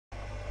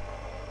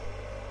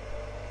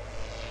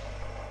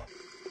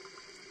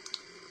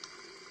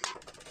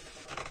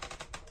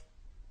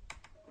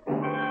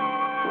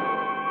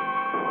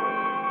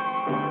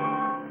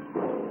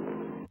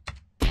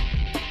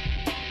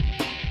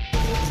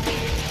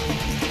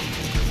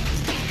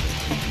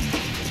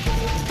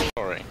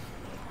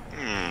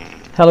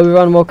Hello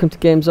everyone, welcome to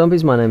Game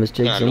Zombies. My name is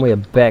Jiggs and we are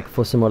back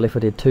for some more Left 4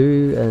 Dead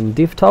 2 and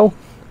Death Toll.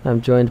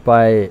 I'm joined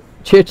by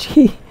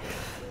Churchie.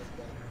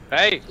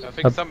 Hey, I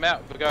figured something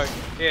out. We'll go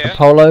here.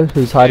 Apollo,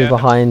 who's hiding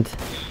behind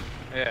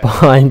the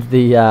thing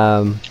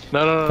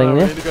there. We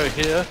need to go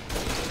here,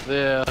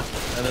 there,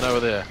 and then over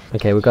there.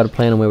 Okay, we've got a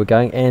plan on where we're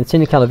going. And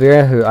Senior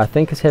Calavera, who I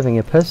think is having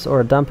a piss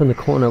or a dump in the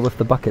corner with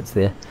the buckets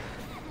there.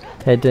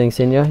 How you doing,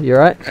 Senior? You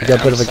alright? You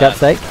got a bit of a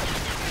gut ache?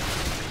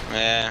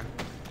 Yeah.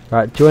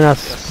 Right, join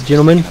us,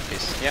 gentlemen,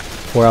 Yep.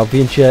 for our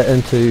venture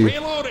into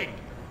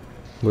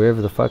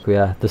wherever the fuck we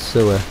are. The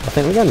sewer. I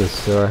think we're going to the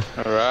sewer.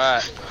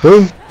 Alright.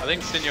 Boom! I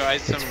think Senor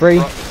ate some free.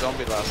 rotten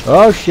zombie last night.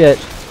 Oh shit!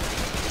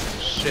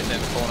 Shit in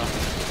the corner.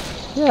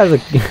 Yeah,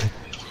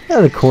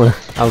 out of the corner.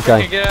 I'm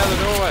going. Get out of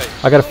the doorway.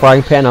 I got a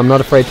frying pan. I'm not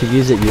afraid to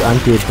use it, you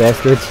undead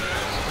bastards.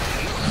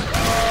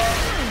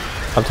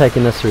 I'm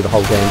taking this through the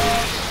whole game.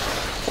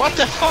 What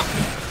the fuck?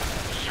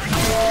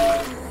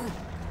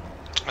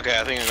 Okay,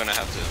 I think I'm gonna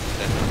have to.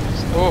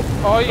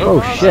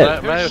 Oh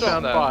shit! May have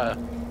found fire.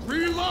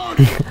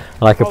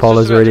 Like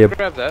Apollo's already.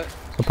 Grab that.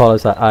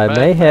 Apollo's like, I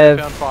may found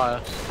have fire.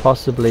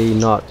 possibly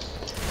not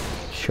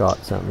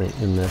shot something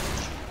in the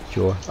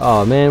jaw.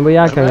 Oh man, we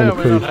are going to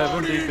poop. Have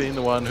indeed been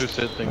the one who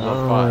set things on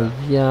Oh fire.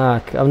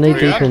 yuck! I'm knee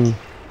deep in.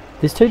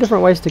 There's two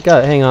different ways to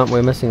go. Hang on,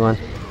 we're missing one.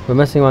 We're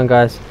missing one,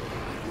 guys.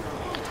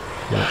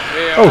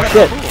 Oh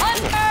shit!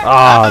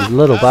 Ah,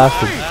 little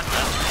bastard.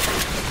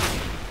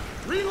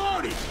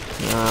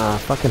 Ah,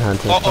 fucking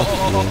hunter.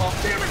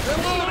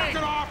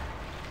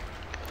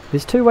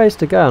 There's two ways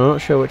to go, and I'm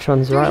not sure which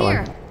one's the right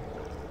one.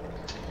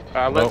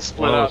 Let's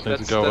split up.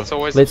 That's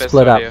always Let's the best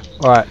split up. idea.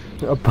 Alright.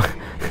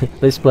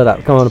 Let's split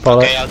up. Come on,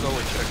 Apollo. Okay, I'll go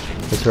with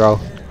Churchie. Let's roll.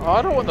 Oh,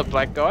 I don't want the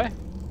black guy.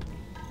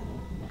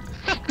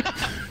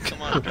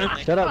 Come on, redneck.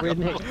 Shut up,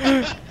 redneck.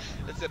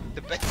 That's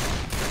the best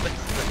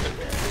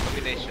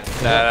combination.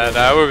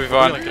 No, we'll be We're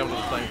fine. gonna come to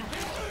the same.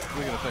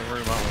 We're gonna same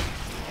room, aren't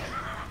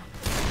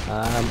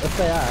we? If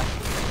they are,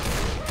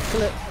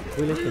 kill it.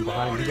 We left them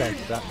behind. You guys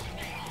suck.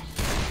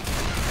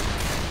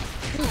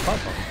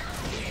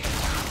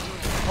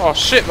 Oh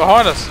shit,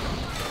 behind us.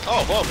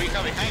 Oh, Bob, we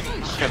come behind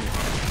me. Shit.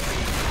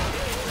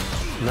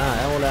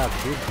 Nah, all out,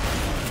 dude.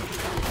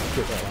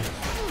 Get that one.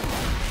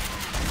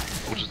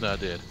 Which is now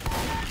dead.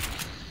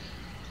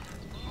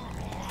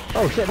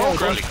 Oh shit, no,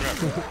 Holy crap.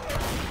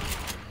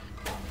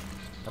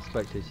 I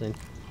spoke too soon.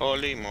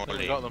 Holy We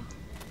moly. got them.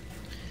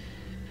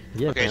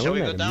 Yeah, Okay, man, shall we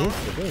made go a down?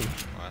 mess of them.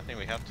 Oh, I think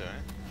we have to,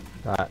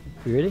 eh? Alright,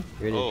 you ready?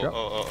 You ready to drop?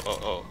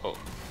 Oh.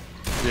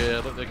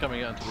 Yeah, look, they're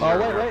coming out into the Oh,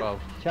 area wait. above.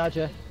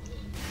 Charger.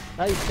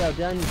 Hey, you fell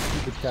down, you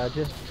stupid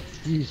charger.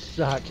 You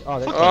suck. Oh,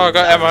 that's Oh, I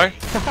got ammo.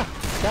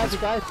 Charger,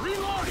 guys.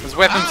 There's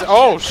weapons.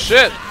 Oh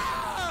shit.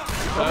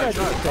 What did I do?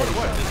 There's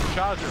a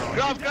charger on.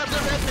 Grab the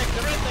redneck,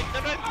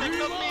 not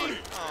me!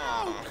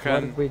 Oh. What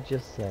did we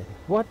just say?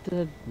 What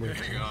did we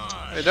say?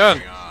 How you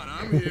doing?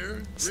 I'm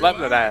here. Slap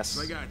that ass.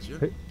 I got you.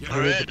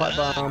 Who needs the pipe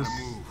bomb?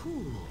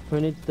 Who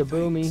needs the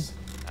boomy?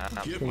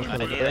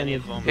 I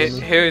need one.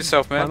 Heal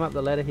yourself, Climb man. up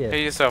the ladder Heal here.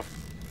 yourself.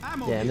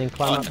 Yeah, and then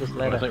climb up this I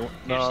ladder. think,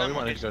 no, we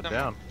might need to go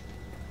down.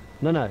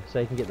 No, so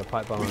you can get the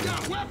pipe bomb. We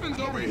got weapons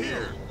over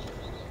here.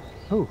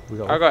 Oh, we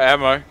got I got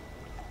ammo.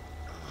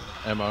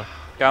 Ammo.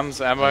 Guns,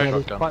 ammo. yeah,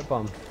 there's shotgun. pipe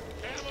bomb.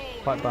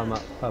 Pipe bomb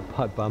up.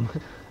 Pipe bomb.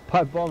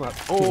 Pipe bomb up.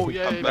 Oh,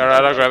 yeah.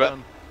 Alright, I'll grab it.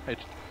 Hey,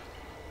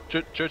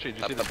 Churchie, did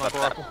you see the sniper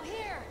rifle?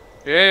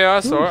 Yeah, I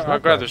saw it. I sniper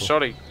grabbed the rifle.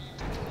 shotty.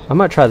 I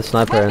might try the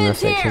sniper in this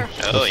section.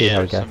 Oh, Let's see yeah,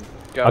 how we go. Some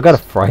I guns. got a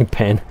frying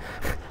pan.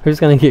 Who's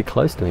gonna get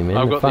close to me, man?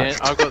 I've The got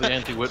fuck? the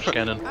anti-whip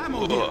cannon.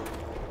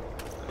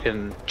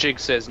 And Jig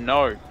says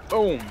no.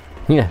 Boom.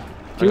 Yeah.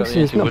 I got Jiggs the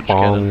is not anti-whip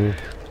cannon.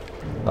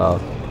 bong.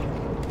 Oh.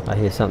 I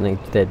hear something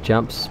that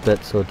jumps,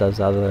 spits, or does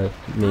other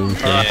mean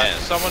things. Yeah,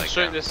 Someone like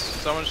shoot that. this.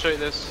 Someone shoot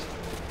this.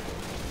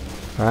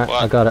 Alright, I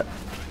What? got it.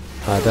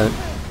 I don't,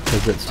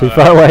 because it's too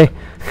far away.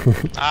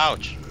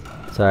 Ouch.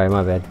 Sorry,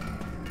 my bad.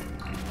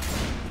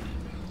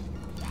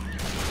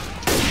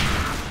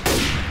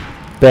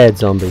 Bad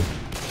zombie.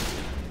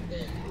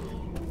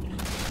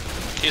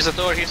 Here's a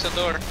door, here's a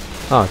door.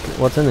 Oh,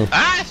 what's in there?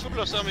 Ah, it's full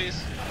of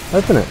zombies.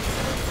 Open it.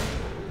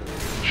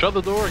 Shut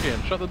the door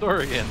again. Shut the door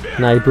again.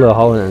 No, you blew a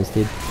hole in it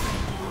instead.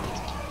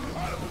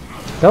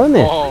 Go in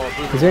there. Oh,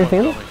 Is there anything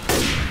in it?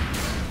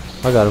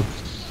 I got him.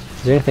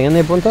 Is there anything in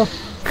there, Bunto?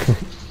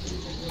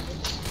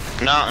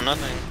 No,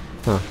 nothing.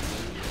 Oh.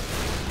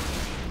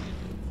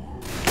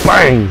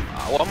 Bang!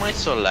 Why am I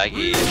so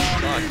laggy? It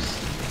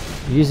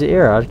sucks. Use the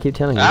arrow, I keep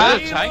telling you. Ah,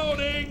 Tank.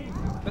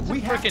 That's a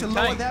freaking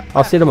tank.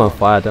 I'll set him on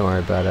fire, don't worry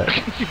about it.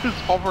 He was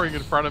hovering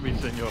in front of me,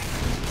 senor.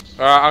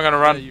 Alright, I'm gonna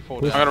Yeah, run. you fall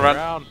I'm down. gonna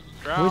run.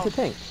 Drown. Where's the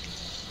tank?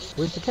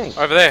 Where's the tank?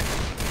 Over there.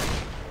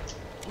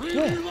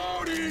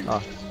 Reloading.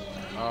 Oh,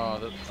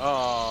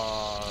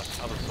 Oh,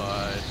 other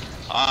side.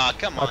 Ah,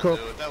 come on, cool.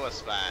 dude. That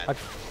was bad.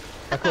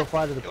 I caught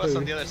fire to the It was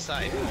on poo. the other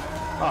side.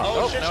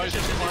 Oh, shit, now shit, he's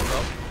shit, just shit,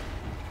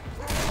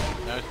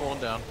 climbed Now he's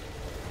falling down.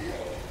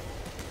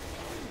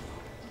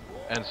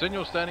 And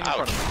Senor's standing in Ouch.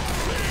 front of me.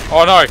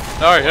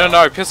 Oh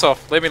no, piss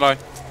off. Leave me alone.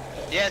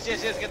 Yes,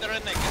 get the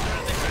redneck,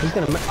 He's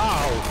gonna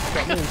oh!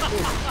 Got me instead.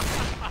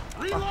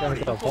 Fuck, I got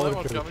a Apollo bullet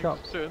was to the coming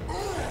chop. soon.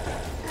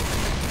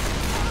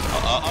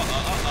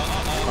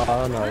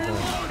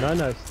 Oh no,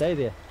 no, stay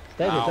there.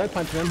 Stay there, don't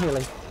punch me, I'm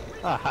healing.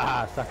 Ah ha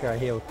ha, sucker, I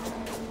healed.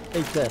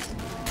 Eat this.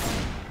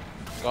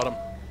 Got him.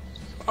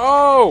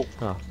 Oh!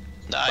 Oh.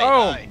 Die,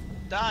 Oh.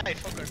 die,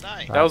 fucker,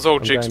 die. That was all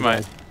I'm Jiggs, going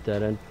mate.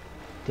 down.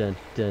 Dun,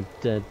 dun,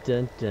 dun,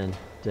 dun, dun,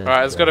 dun, Alright,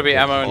 there's gotta be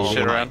dun, ammo dun, and dun,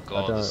 shit dun. around. I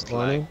God, this don't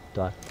want lag. to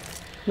die.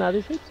 Nah,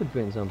 there's heaps of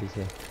burnt zombies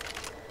here.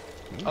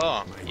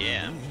 Oh,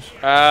 yeah.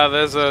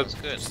 There's a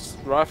That's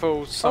good.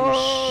 rifle, some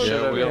Oh, shit Yeah,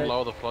 over we're here. gonna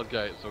lower the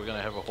floodgate, so we're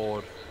gonna have a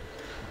horde.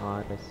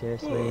 Oh,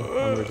 seriously,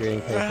 I'm regretting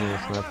taking the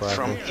sniper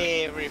From rifle.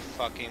 every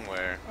fucking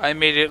where. I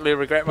immediately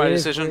regret my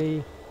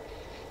decision.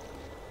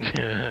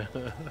 I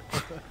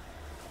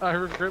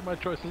regret my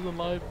choices in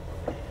life.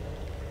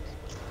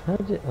 How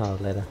did you? Oh,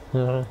 later.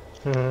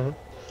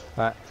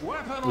 Alright.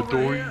 Weapon The over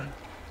door. here.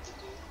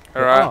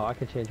 Alright, Oh, I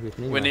can change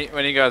weapon anyway.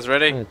 when you guys I'm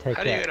ready? gonna take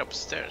How do you that. get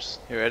upstairs?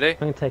 You ready? I'm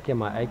gonna take out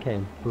my AK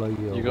and blow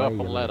you away, go up you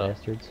on little ladder.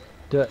 bastards.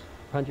 Do it.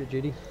 Punch it,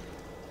 Judy.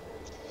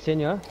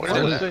 Senor. What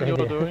What is is it? it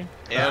you're doing?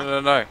 Yeah.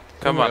 No.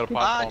 Come I on. got a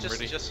pipe Ah, bomb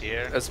ready. just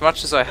here. As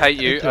much as I hate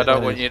you, I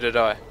don't want you to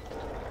die.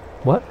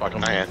 What? Fuck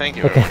 'em. Oh, yeah, thank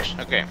you very much.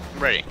 Okay, I'm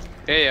ready.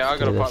 Yeah, I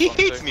got a Yeah, pipe He bomb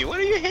hates too. me. Why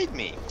do you hate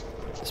me?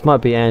 This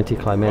might be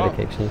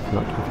anticlimactic actually, if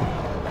not careful.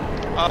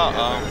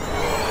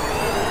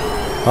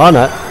 Oh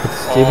no,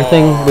 it's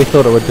everything we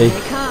thought it would be.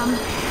 They come.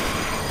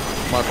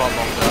 My pipe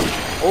bomb's out.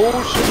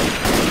 Oh shit!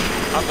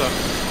 Hunter.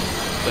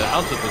 The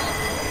hunter just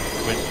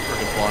went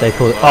freaking flying. They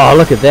call it. So- Oh,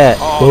 look at that!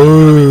 Oh,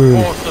 Boom!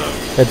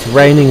 awesome! It's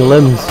raining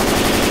limbs.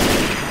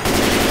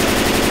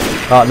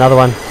 Oh, another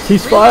one.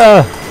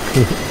 Ceasefire!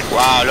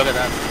 Wow, look at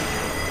that.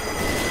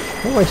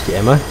 Don't waste your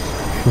ammo.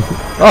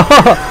 Oh,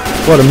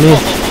 what a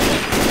mess!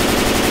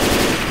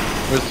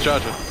 Where's the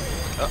charger?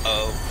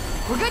 Uh-oh.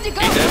 We're good to go.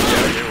 Hey,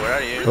 Joker, where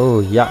are you?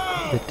 Oh, yuck!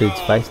 That dude's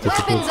face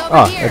disappeared. Weapons over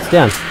Oh, here. it's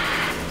down.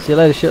 See you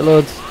later,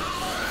 shitlords.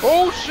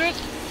 Oh shit!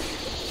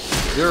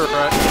 You're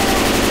right.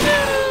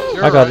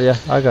 You're I got right. you.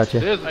 I got you.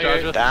 There's the Okay.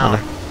 charger. Down.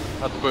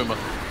 That's Boomer.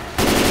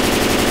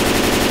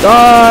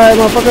 Die,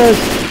 motherfuckers!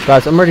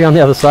 Guys, I'm already on the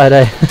other side,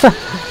 eh?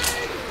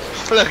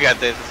 Look at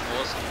this. It's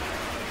awesome.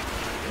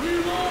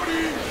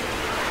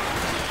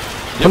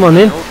 Come on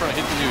then. They're all trying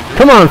to hit you, dude.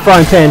 Come on,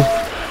 frying pan.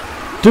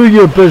 Do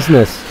your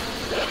business.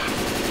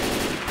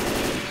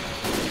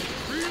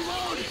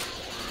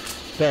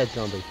 Bad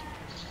zombies.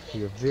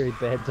 You're a very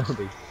bad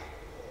zombie.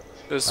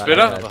 There's Right,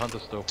 spitter? okay. The hunter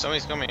still.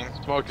 Somebody's coming.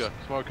 Smoker.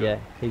 Yeah,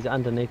 he's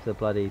underneath the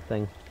bloody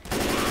thing.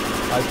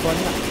 Oh, he's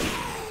climbing up.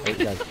 Oh, you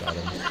guys got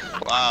him.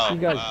 Wow. You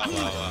guys-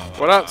 wow.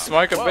 What up,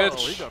 smoker Whoa, he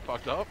bitch? got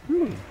fucked up.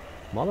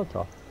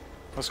 Molotov.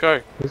 Let's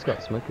go. Who's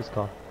got smoker's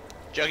car?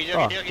 Juggy,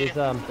 Oh, juggy, there's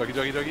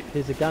juggy. Doggy.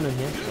 there's a gun in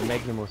here, a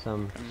magnum or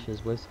some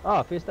shiz whiz.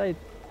 Oh, first aid.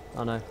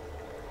 Oh no,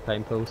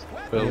 pain pills.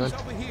 Anyone?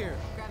 Over here.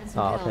 Grabbing Oh,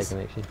 some I'll take pills. them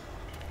actually.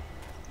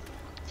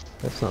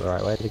 That's not the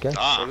right way to go.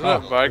 Ah, What's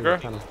up,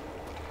 Viagra?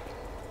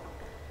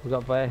 We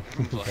got Vi.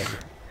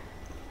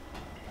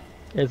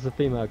 As a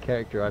female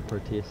character, I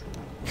protest.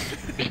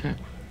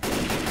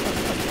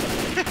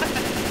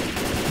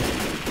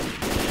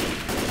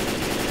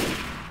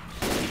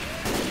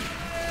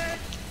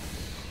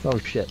 Oh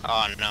shit.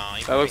 oh no.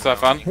 That looks like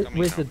fun.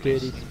 Where's the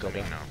dirty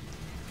Coming now.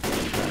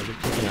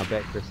 Just checking our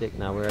back for a sec.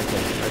 Now we're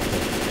okay.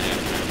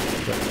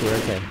 We're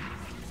okay.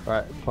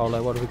 Alright,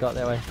 Polo, what have we got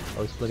that way?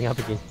 Oh, we're splitting up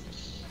again.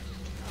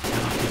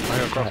 I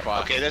got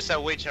crossfire. Okay, there's a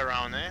witch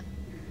around there.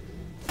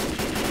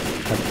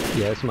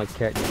 Yeah, that's my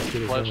character.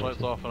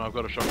 Flashlight's off and I've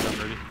got a shotgun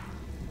ready.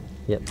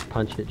 Yep,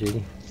 punch it,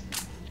 Judy.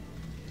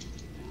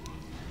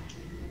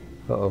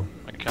 Uh oh.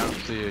 I can't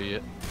see her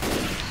yet.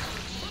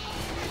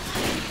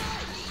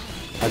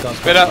 I got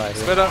Spitter, crossfire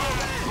here. spitter.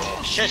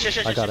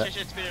 Shit, I got it.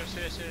 Spirit.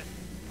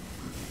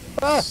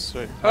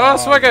 Sweet. Oh,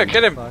 smoker,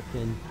 get him.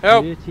 Fucking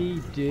Help.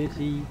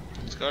 dirty.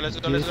 Let's go. Dirty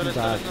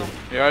bastard.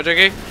 You alright,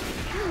 Jiggy?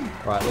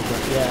 Right, look,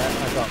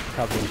 yeah, I got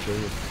covered in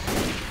food.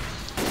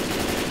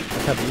 I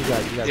covered you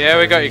guys. Yeah,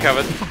 we got you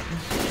covered.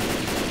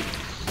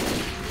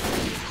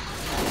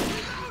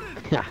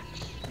 Yeah.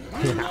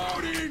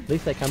 At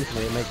least they come to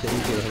me, it makes it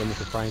easier to hit them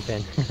with a frying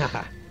pan.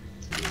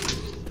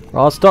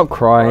 Oh, stop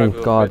crying,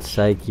 Alright, God's bitch.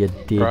 sake, you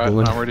dead Right,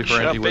 woman. I'm ready for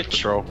Shut up, anti-witch bitch.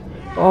 patrol.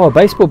 Oh, a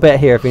baseball bat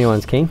here if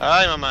anyone's keen.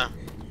 Hi, mama.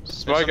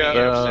 Smoker.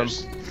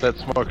 That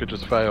smoker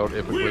just failed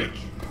epically.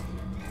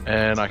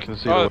 And I can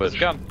see Oh, the there's a witch.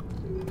 gun.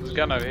 There's a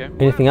gun over here.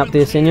 Anything up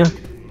there, Senor?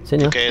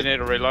 Senor? You Okay. need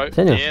to reload.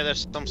 Senor? Yeah,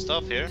 there's some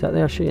stuff here. Is that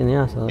there? I'll shoot you in the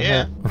ass.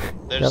 Yeah.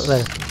 There's...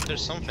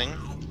 There's something.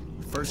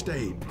 First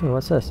aid. Oh,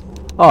 what's this?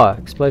 Oh,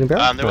 exploding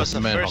barrel? There was the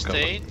a manhole first cover.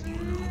 aid.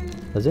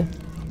 Is it?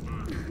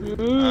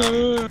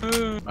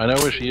 I know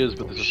where she is,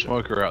 but there's a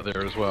smoker out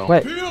there as well.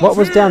 Wait, what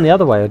was down the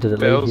other way, or did it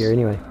lead Bills. here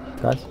anyway?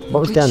 Guys,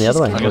 what was down the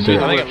other way? I Or can did see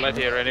it- I think witch. it led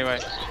here anyway.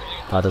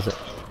 Oh, does it?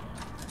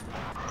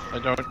 I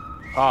don't.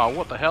 Ah,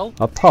 what the hell?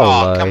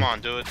 Apollo. Oh, come on,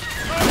 dude.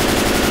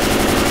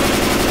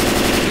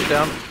 She's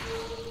down.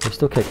 We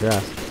still kicked her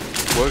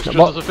ass. Works just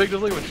What? as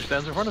effectively when she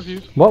stands in front of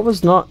you. What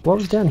was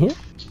down here?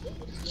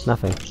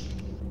 Nothing.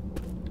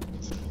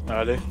 No,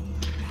 I do.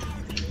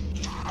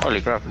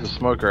 Holy crap, there's a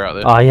smoker out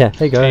there. Oh yeah,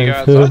 there you go. Can you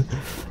go outside?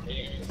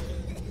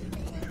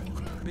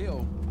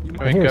 Bill, you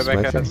Can we hear go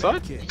back smoking.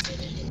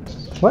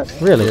 outside? What?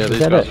 Really? Yeah, Is these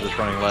that guys it? are just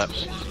running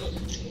laps.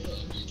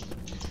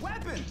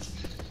 weapons.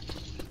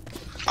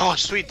 Oh,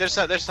 sweet. There's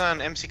an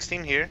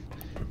M16 here.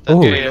 That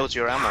Ooh. reloads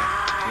your ammo.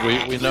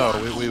 We know,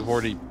 we've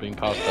already been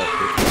past that.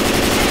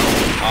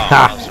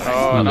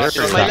 Ha! Oh, You no,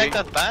 suck. is my leg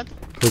that bad?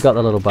 We got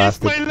the little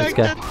bastard. My Let's leg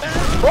go. that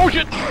bad? Oh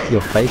shit!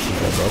 Your face is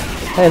so bad.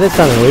 Hey, that's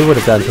something we would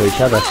have done to each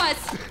other. That's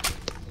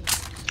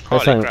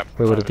Holy something crap.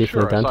 we would have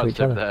Sure, definitely I done to each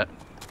sidestepped other. that.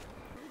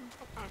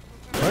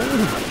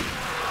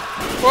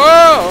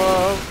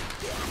 Whoa!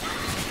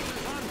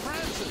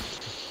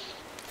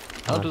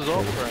 Hunter's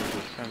off,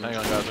 Francis. Hang on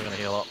guys, I'm gonna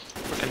heal up.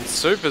 Fucking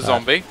super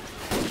zombie.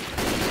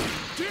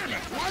 Damn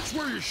it! Watch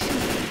where you're shooting.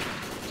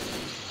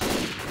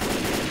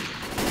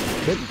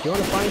 Good. Do you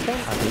want to find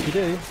that? I think you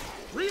do.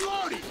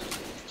 Reloading.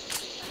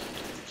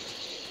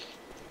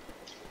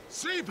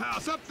 Safe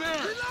house up there.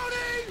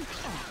 Reloading.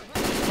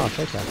 Oh, it's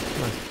okay.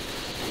 Nice.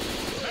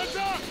 Heads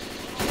up.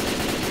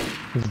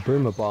 There's a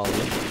boomer ball.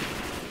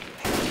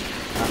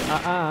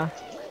 I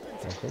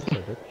think so,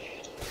 bitch.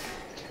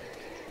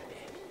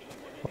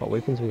 What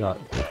weapons we got?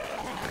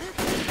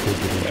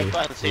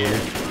 Weapons here.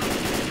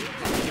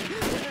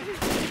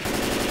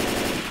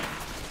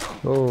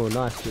 Oh,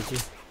 nice,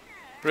 Churchie.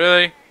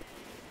 Really?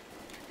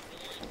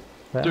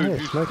 Hey, Dude,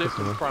 you smoke stepped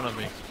in this front of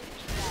me.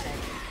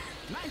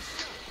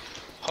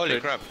 Holy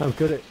crap. I'm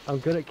good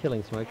at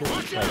killing smokers.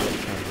 Oh, that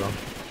sounds wrong.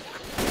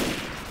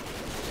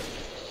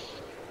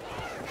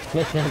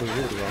 That sounded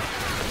really wrong.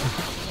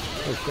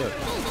 Oh shit.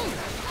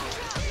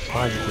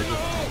 Fine, Churchie.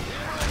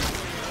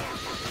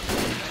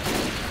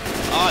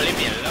 Oh, leave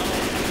me alone.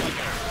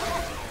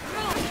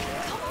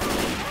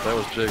 That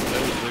was Jiggs,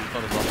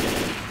 not a zombie.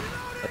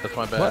 That's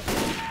my bad.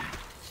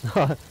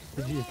 What?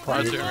 Did you just I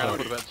play turned around and it?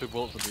 put about 2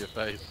 bullets into your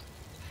face.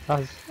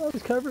 I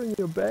was covering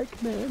your back,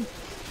 man.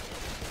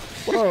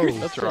 Whoa.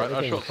 That's alright,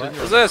 I shot Senior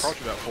What's this?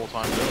 about 4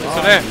 times earlier. What's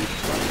in there?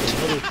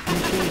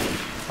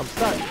 I'm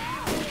stuck.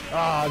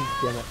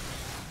 Oh, damn it.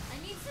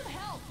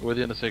 With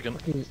you in a second.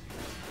 Fucking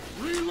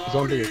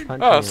zombie is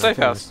punching Oh, me, safe I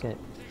can't house. escape.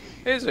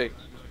 Easy.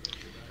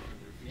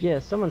 Yeah,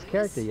 someone's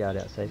character yard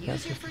out safe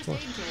house.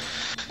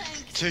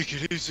 Take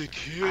it easy,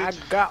 kid. I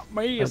got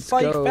me Let's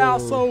go.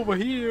 over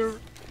here.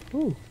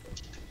 Ooh,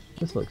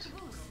 this looks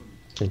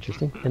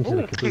interesting. Into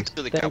the caboose.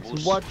 to the Thanks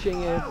caboose. for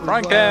watching,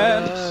 everyone.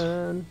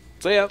 Frankens.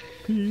 See ya.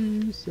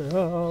 Peace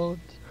out.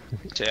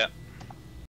 Yeah.